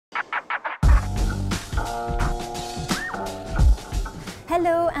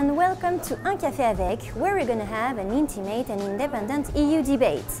Hello and welcome to Un Café Avec, where we're going to have an intimate and independent EU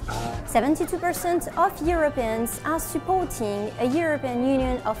debate. 72% of Europeans are supporting a European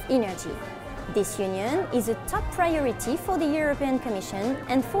Union of Energy. This union is a top priority for the European Commission,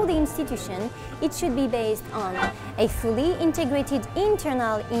 and for the institution it should be based on a fully integrated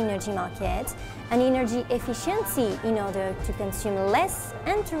internal energy market, an energy efficiency in order to consume less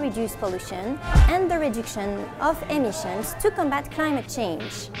and to reduce pollution, and the reduction of emissions to combat climate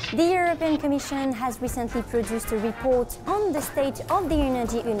change. The European Commission has recently produced a report on the state of the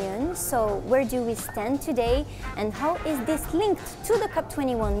Energy Union. So where do we stand today and how is this linked to the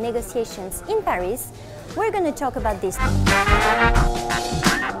COP21 negotiations in Paris? We're going to talk about this.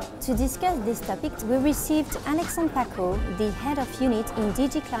 To discuss this topic, we received Alexandre Pacaud, the head of unit in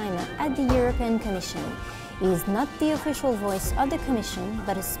DG Climate at the European Commission. He is not the official voice of the Commission,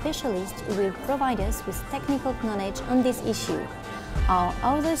 but a specialist who will provide us with technical knowledge on this issue. Our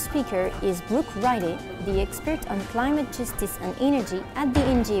other speaker is Brooke Riley, the expert on climate justice and energy at the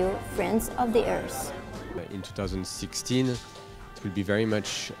NGO Friends of the Earth. In 2016, it will be very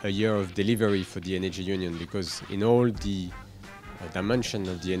much a year of delivery for the Energy Union, because in all the dimension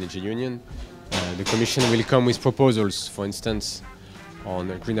of the Energy Union, the Commission will come with proposals, for instance,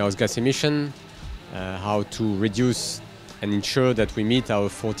 on greenhouse gas emission, how to reduce and ensure that we meet our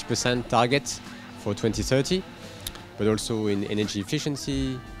 40% target for 2030, but also in energy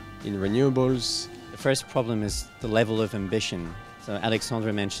efficiency, in renewables. The first problem is the level of ambition. So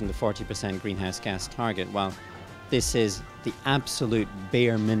Alexandre mentioned the 40% greenhouse gas target. Well, this is the absolute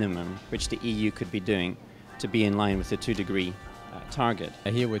bare minimum which the EU could be doing to be in line with the 2-degree target. I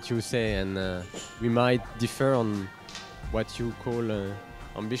hear what you say, and we might differ on what you call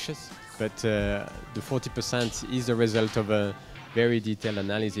ambitious, but the 40% is the result of a very detailed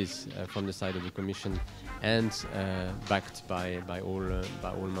analysis from the side of the Commission and backed by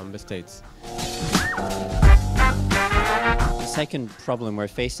all member states. The second problem we're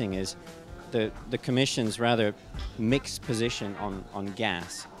facing is the Commission's rather mixed position on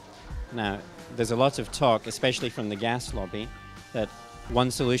gas. Now, there's a lot of talk, especially from the gas lobby, that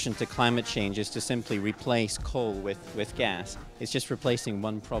one solution to climate change is to simply replace coal with gas. It's just replacing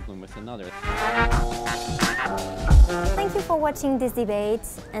one problem with another. Thank you for watching this debate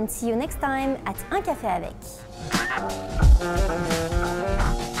and see you next time at Un Café Avec.